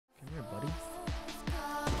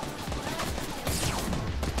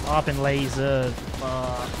I've been lasered.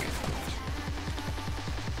 Fuck.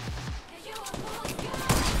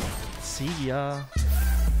 See ya.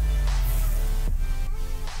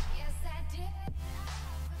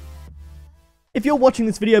 If you're watching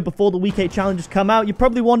this video before the Week 8 challenges come out, you're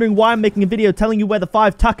probably wondering why I'm making a video telling you where the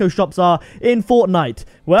 5 taco shops are in Fortnite.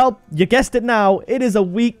 Well, you guessed it now, it is a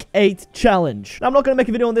Week 8 challenge. Now, I'm not going to make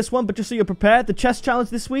a video on this one, but just so you're prepared, the chest challenge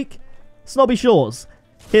this week, Snobby Shores.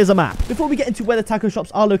 Here's a map. Before we get into where the taco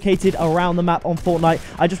shops are located around the map on Fortnite,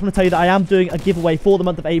 I just want to tell you that I am doing a giveaway for the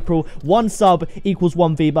month of April. 1 sub equals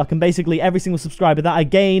 1 V-Buck, and basically every single subscriber that I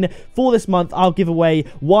gain for this month, I'll give away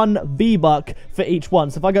 1 V-Buck for each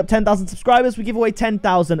one. So if I got 10,000 subscribers, we give away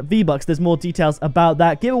 10,000 V-Bucks. There's more details about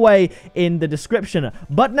that giveaway in the description.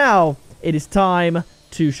 But now, it is time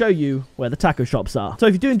to show you where the taco shops are. So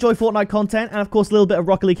if you do enjoy Fortnite content, and of course a little bit of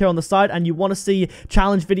Rocket League here on the side, and you want to see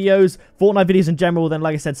challenge videos, Fortnite videos in general, then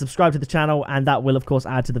like I said, subscribe to the channel, and that will of course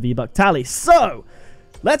add to the V-Buck tally. So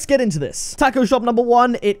let's get into this. Taco shop number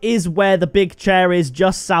 1, it is where the big chair is,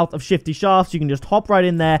 just south of Shifty Shafts. You can just hop right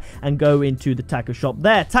in there and go into the taco shop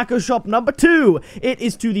there. Taco shop number 2, it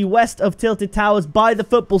is to the west of Tilted Towers by the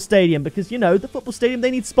football stadium, because, you know, the football stadium,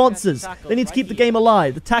 they need sponsors. They need to keep the game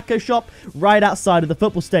alive. The taco shop right outside of the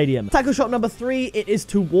football stadium. Taco shop number 3, it is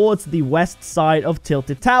towards the west side of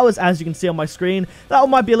Tilted Towers, as you can see on my screen. That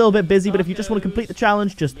one might be a little bit busy, but if you just want to complete the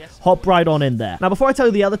challenge, just hop right on in there. Now, before I tell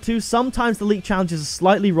you the other two, sometimes the leak challenges are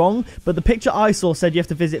slightly wrong, but the picture I saw said you have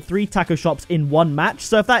to visit 3 taco shops in 1 match.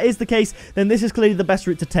 So if that is the case, then this is clearly the best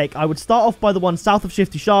route to take. I would start off by the one south of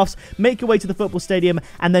Shifty Shafts, make your way to the football stadium,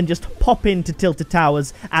 and then just pop into Tilted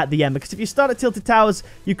Towers at the end. Because if you start at Tilted Towers,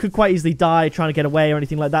 you could quite easily die trying to get away or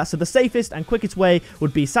anything like that. So the safest and quickest way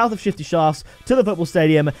would be south of Shifty Shafts to the football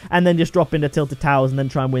stadium, and then just drop into Tilted Towers and then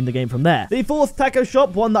try and win the game from there. The 4th taco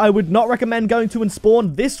shop, one that I would not recommend going to and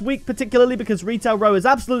spawn this week particularly because Retail Row is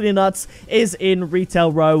absolutely nuts, is in Retail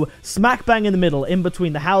Row, smack bang in the middle, in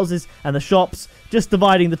between the houses and the shops, just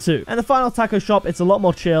dividing the two. And the final taco shop, it's a lot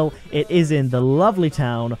more chill. It is in the lovely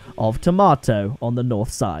town of Tomato on the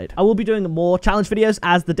north side. I will be doing more challenge videos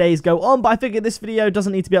as the days go on, but I figured this video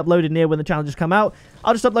doesn't need to be uploaded near when the challenges come out.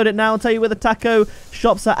 I'll just upload it now and tell you where the taco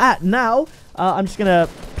shops are at. Now, I'm just going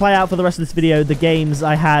to play out for the rest of this video the games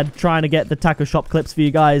I had trying to get the taco shop clips for you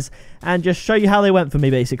guys and just show you how they went for me,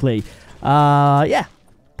 basically. Yeah.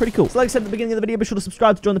 Pretty cool. So like I said at the beginning of the video, be sure to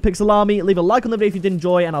subscribe to join the Pixel Army, leave a like on the video if you did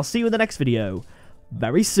enjoy, and I'll see you in the next video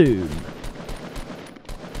very soon.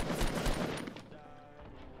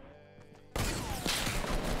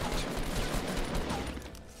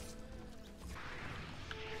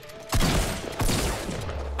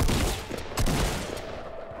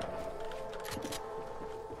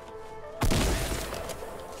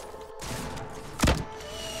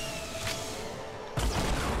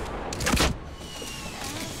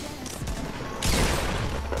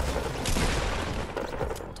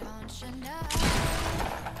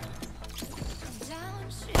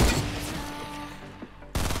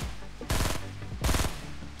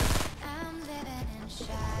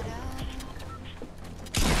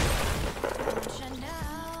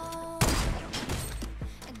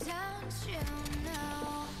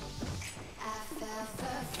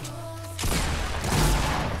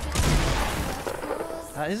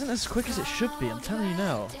 That isn't as quick as it should be, I'm telling you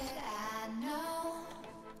now.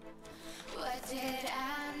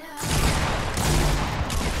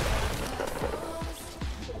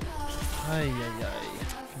 Ay, ay, ay.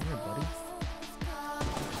 Come here, buddy.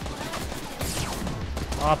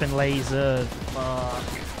 I've been lasered. Fuck.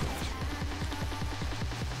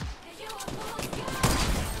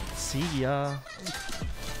 See ya.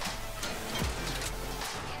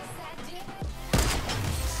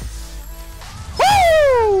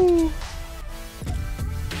 Woo!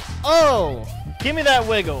 Oh! Give me that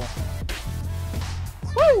wiggle.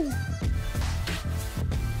 Woo!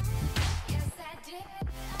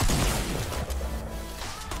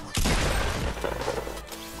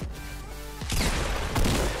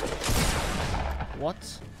 What?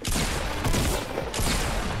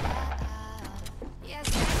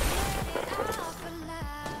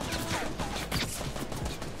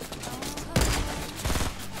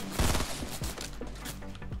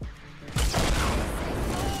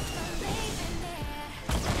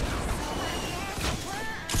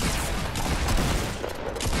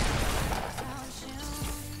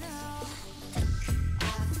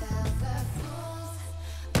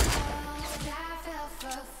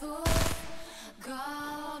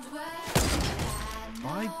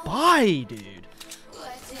 Bye, dude.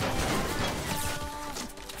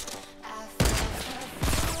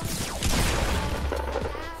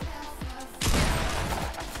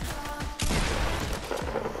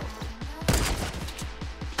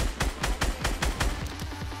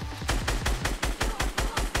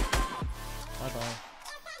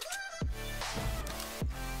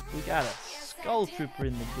 We got a Skull Trooper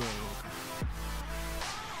in the game.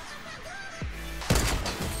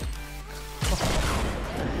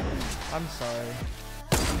 I'm sorry.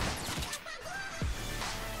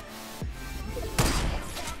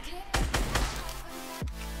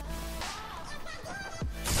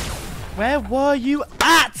 Where were you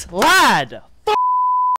at, lad?